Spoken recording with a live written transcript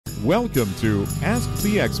Welcome to Ask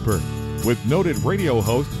the Expert with noted radio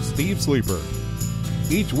host Steve Sleeper.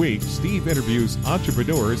 Each week, Steve interviews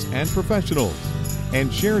entrepreneurs and professionals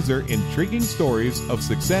and shares their intriguing stories of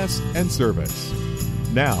success and service.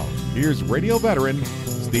 Now, here's radio veteran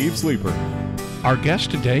Steve Sleeper. Our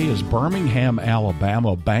guest today is Birmingham,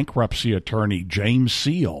 Alabama bankruptcy attorney James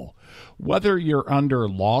Seal. Whether you're under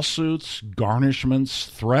lawsuits, garnishments,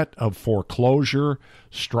 threat of foreclosure,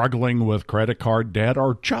 struggling with credit card debt,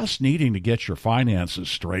 or just needing to get your finances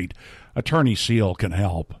straight, Attorney Seal can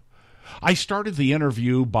help. I started the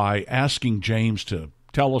interview by asking James to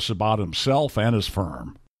tell us about himself and his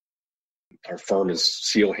firm. Our firm is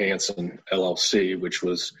Seal Hansen, LLC, which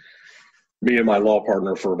was me and my law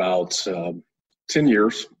partner for about 10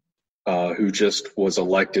 years. Who just was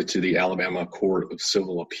elected to the Alabama Court of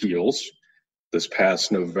Civil Appeals this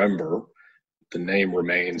past November. The name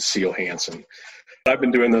remains Seal Hansen. I've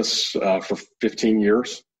been doing this for 15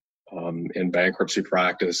 years in bankruptcy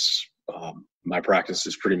practice. My practice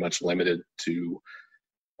is pretty much limited to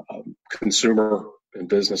consumer and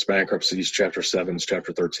business bankruptcies, Chapter 7s,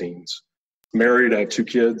 Chapter 13s. Married, I have 2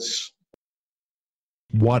 kids.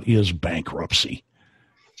 What is bankruptcy?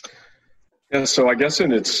 Yeah, so I guess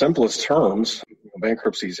in its simplest terms,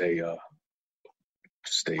 bankruptcy is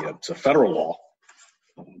it's a federal law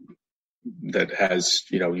that has,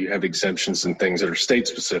 you have exemptions and things that are state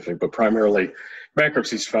specific, but primarily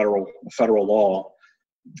bankruptcy is federal law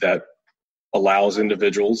that allows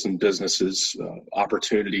individuals and businesses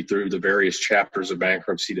opportunity through the various chapters of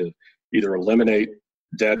bankruptcy to either eliminate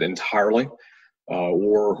debt entirely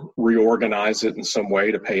or reorganize it in some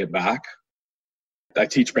way to pay it back. I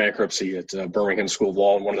teach bankruptcy at Birmingham School of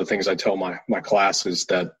Law, and one of the things I tell my class is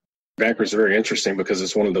that bankruptcy is very interesting because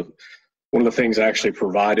it's one of the things actually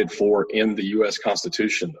provided for in the U.S.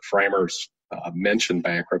 Constitution. The framers mentioned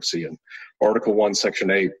bankruptcy in Article 1,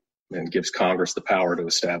 Section 8, and gives Congress the power to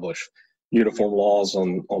establish uniform laws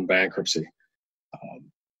on bankruptcy.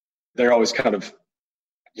 They're always kind of,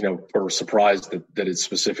 are surprised that it's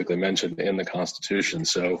specifically mentioned in the Constitution.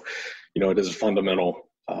 So, it is a fundamental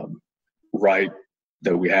right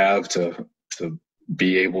that we have to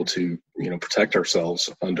be able to, protect ourselves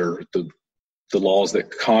under the laws that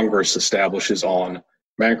Congress establishes on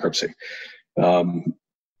bankruptcy. Being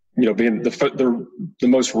the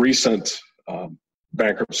most recent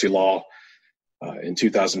bankruptcy law in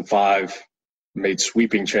 2005 made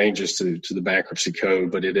sweeping changes to the bankruptcy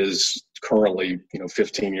code, but it is currently,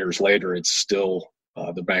 15 years later, it's still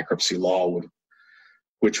the bankruptcy law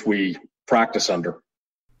which we practice under.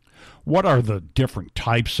 What are the different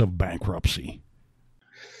types of bankruptcy?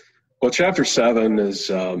 Well, Chapter 7 is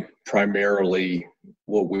primarily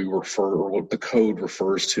what the code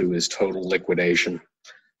refers to as total liquidation.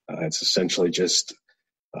 It's essentially just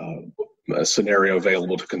a scenario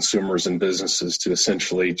available to consumers and businesses to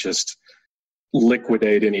essentially just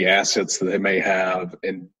liquidate any assets that they may have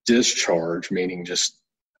and discharge, meaning just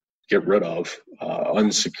get rid of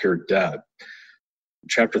unsecured debt.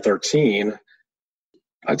 Chapter 13,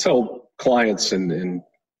 I tell clients and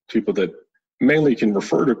people that mainly can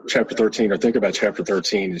refer to Chapter 13 or think about Chapter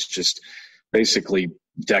 13 as just basically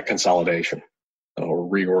debt consolidation or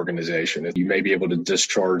reorganization. You may be able to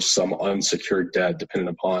discharge some unsecured debt depending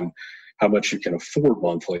upon how much you can afford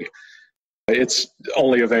monthly. It's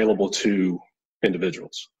only available to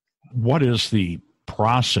individuals. What is the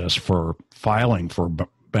process for filing for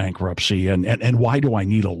bankruptcy, and why do I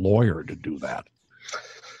need a lawyer to do that?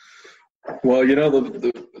 Well,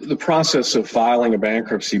 the process of filing a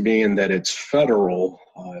bankruptcy, being that it's federal,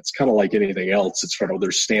 it's kind of like anything else. It's federal.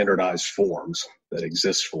 There's standardized forms that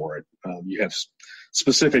exist for it. You have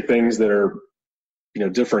specific things that are,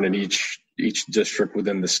 different in each district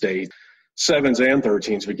within the state. 7s and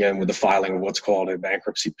 13s begin with the filing of what's called a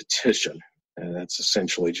bankruptcy petition. And that's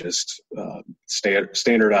essentially just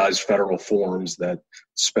standardized federal forms that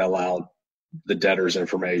spell out the debtor's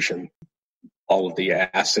information, all of the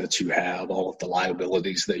assets you have, all of the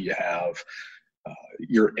liabilities that you have,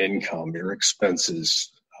 your income, your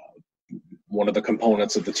expenses. One of the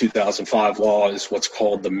components of the 2005 law is what's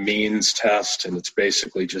called the means test, and it's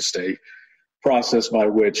basically just a process by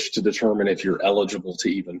which to determine if you're eligible to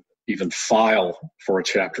even file for a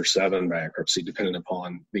Chapter 7 bankruptcy, depending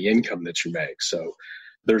upon the income that you make. So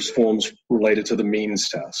there's forms related to the means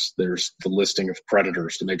test. There's the listing of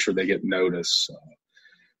creditors to make sure they get notice.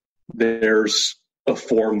 There's a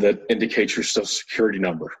form that indicates your Social Security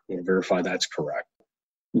number, verify that's correct.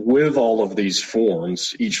 With all of these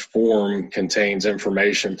forms, each form contains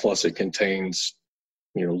information, plus it contains,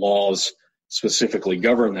 laws specifically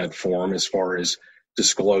govern that form as far as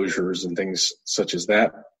disclosures and things such as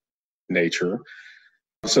that nature.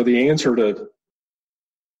 So the answer to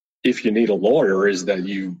if you need a lawyer is that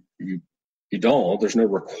you don't. There's no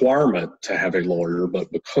requirement to have a lawyer,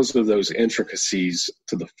 but because of those intricacies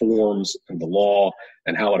to the forms and the law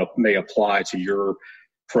and how it may apply to your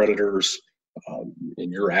creditors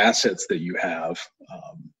and your assets that you have,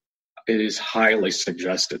 it is highly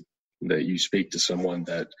suggested that you speak to someone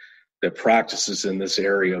that practices in this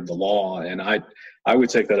area of the law. And I would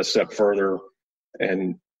take that a step further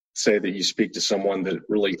and say that you speak to someone that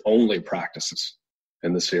really only practices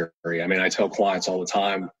in this area. I mean, I tell clients all the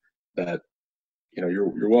time that,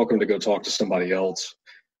 you're welcome to go talk to somebody else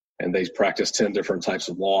and they practice 10 different types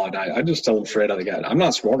of law. And I just tell them straight out of the gate, I'm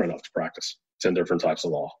not smart enough to practice 10 different types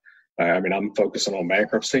of law. I mean, I'm focusing on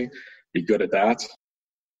bankruptcy, be good at that.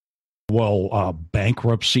 Will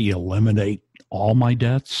bankruptcy eliminate all my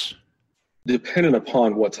debts? Depending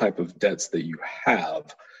upon what type of debts that you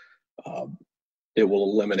have, it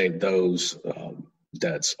will eliminate those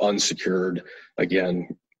debts, unsecured, again,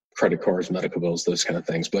 credit cards, medical bills, those kind of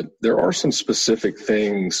things. But there are some specific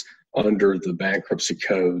things under the bankruptcy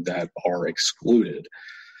code that are excluded.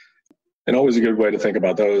 And always a good way to think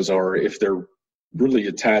about those are if they're really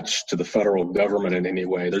attached to the federal government in any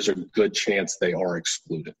way, there's a good chance they are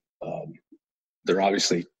excluded.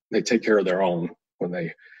 They take care of their own when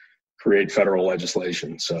they create federal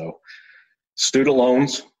legislation. So student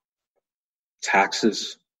loans,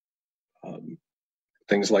 taxes,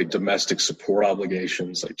 things like domestic support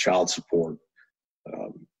obligations, like child support,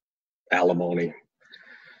 alimony,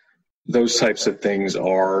 those types of things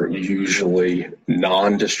are usually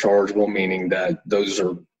non-dischargeable, meaning that those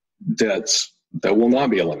are debts that will not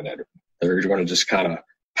be eliminated. They're going to just kind of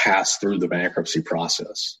pass through the bankruptcy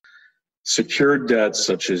process. Secured debts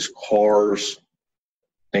such as cars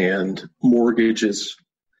and mortgages,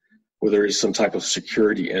 where there is some type of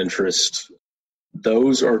security interest,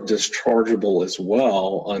 those are dischargeable as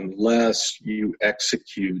well unless you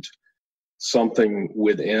execute something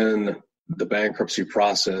within the bankruptcy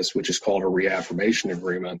process, which is called a reaffirmation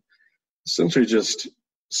agreement. Essentially just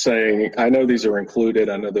saying, I know these are included,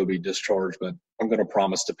 I know they'll be discharged, but I'm going to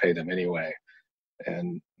promise to pay them anyway.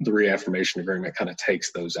 And the reaffirmation agreement kind of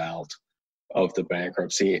takes those out of the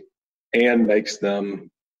bankruptcy and makes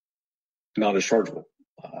them non-dischargeable.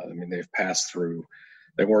 They've passed through.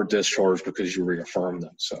 They weren't discharged because you reaffirmed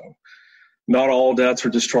them. So not all debts are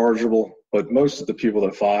dischargeable, but most of the people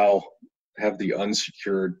that file have the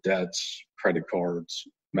unsecured debts, credit cards,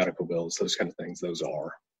 medical bills, those kind of things. Those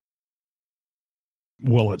are.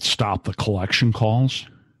 Will it stop the collection calls?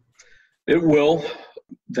 It will.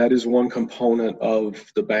 That is one component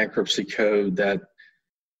of the bankruptcy code that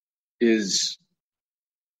is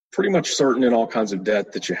pretty much certain in all kinds of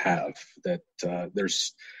debt that you have, that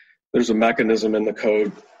there's a mechanism in the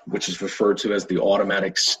code which is referred to as the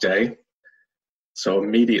automatic stay. So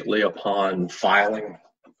immediately upon filing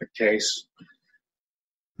a case,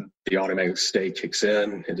 the automatic stay kicks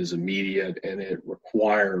in. It is immediate, and it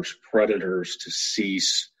requires creditors to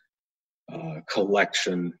cease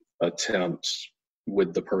collection attempts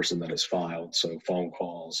with the person that has filed. So phone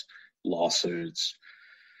calls, lawsuits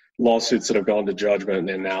that have gone to judgment,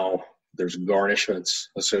 and now there's garnishments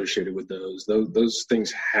associated with those. Those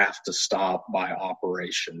things have to stop by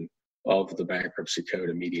operation of the bankruptcy code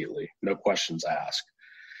immediately. No questions asked.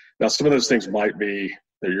 Now, some of those things might be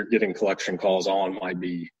that you're getting collection calls on might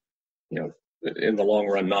be, in the long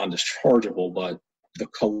run, non-dischargeable, but the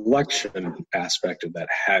collection aspect of that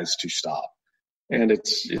has to stop. And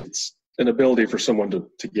it's an ability for someone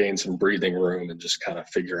to gain some breathing room and just kind of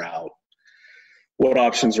figure out what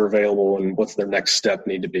options are available and what's their next step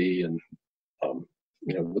need to be, and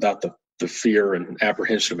without the fear and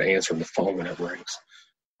apprehension of answering the phone when it rings.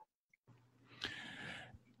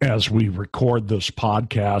 As we record this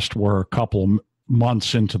podcast, we're a couple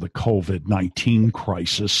months into the COVID-19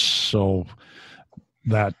 crisis, so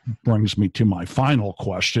that brings me to my final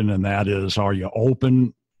question, and that is, are you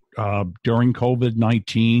open during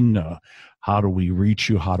COVID-19? How do we reach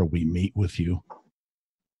you? How do we meet with you?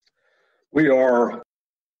 We are.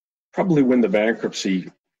 Probably when the bankruptcy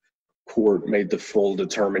court made the full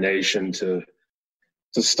determination to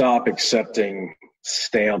stop accepting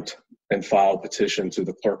stamped and filed petitions to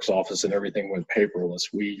the clerk's office and everything went paperless,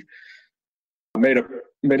 we made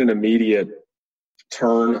an immediate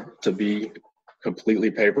turn to be completely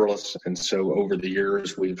paperless. And so over the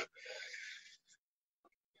years, we've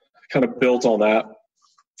kind of built on that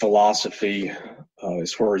philosophy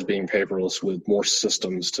as far as being paperless, with more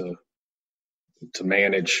systems to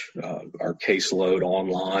manage our caseload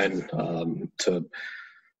online, to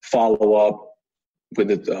follow up with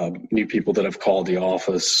the new people that have called the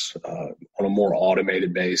office on a more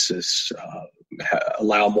automated basis,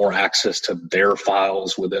 allow more access to their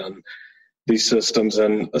files within these systems,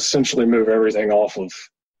 and essentially move everything off of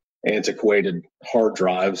antiquated hard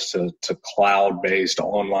drives to cloud-based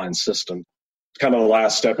online systems. Kind of the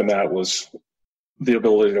last step in that was the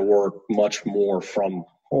ability to work much more from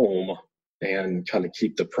home and kind of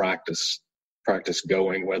keep the practice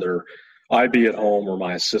going. Whether I be at home or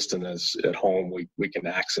my assistant is at home, we can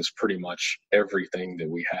access pretty much everything that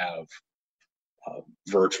we have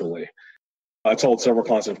virtually. I told several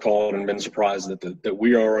clients I've called and been surprised that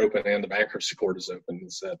we are open and the bankruptcy court is open.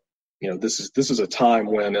 Is that, this is a time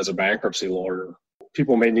when, as a bankruptcy lawyer,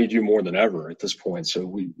 people may need you more than ever at this point. So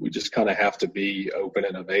we just kind of have to be open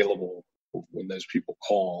and available when those people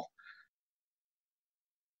call.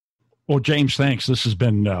 Well, James, thanks. This has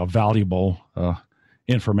been valuable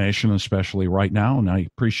information, especially right now, and I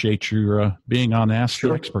appreciate you being on Ask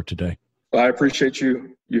the Expert today. I appreciate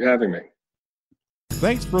you having me.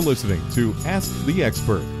 Thanks for listening to Ask the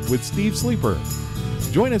Expert with Steve Sleeper.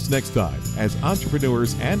 Join us next time as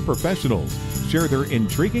entrepreneurs and professionals share their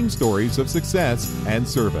intriguing stories of success and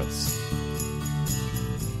service.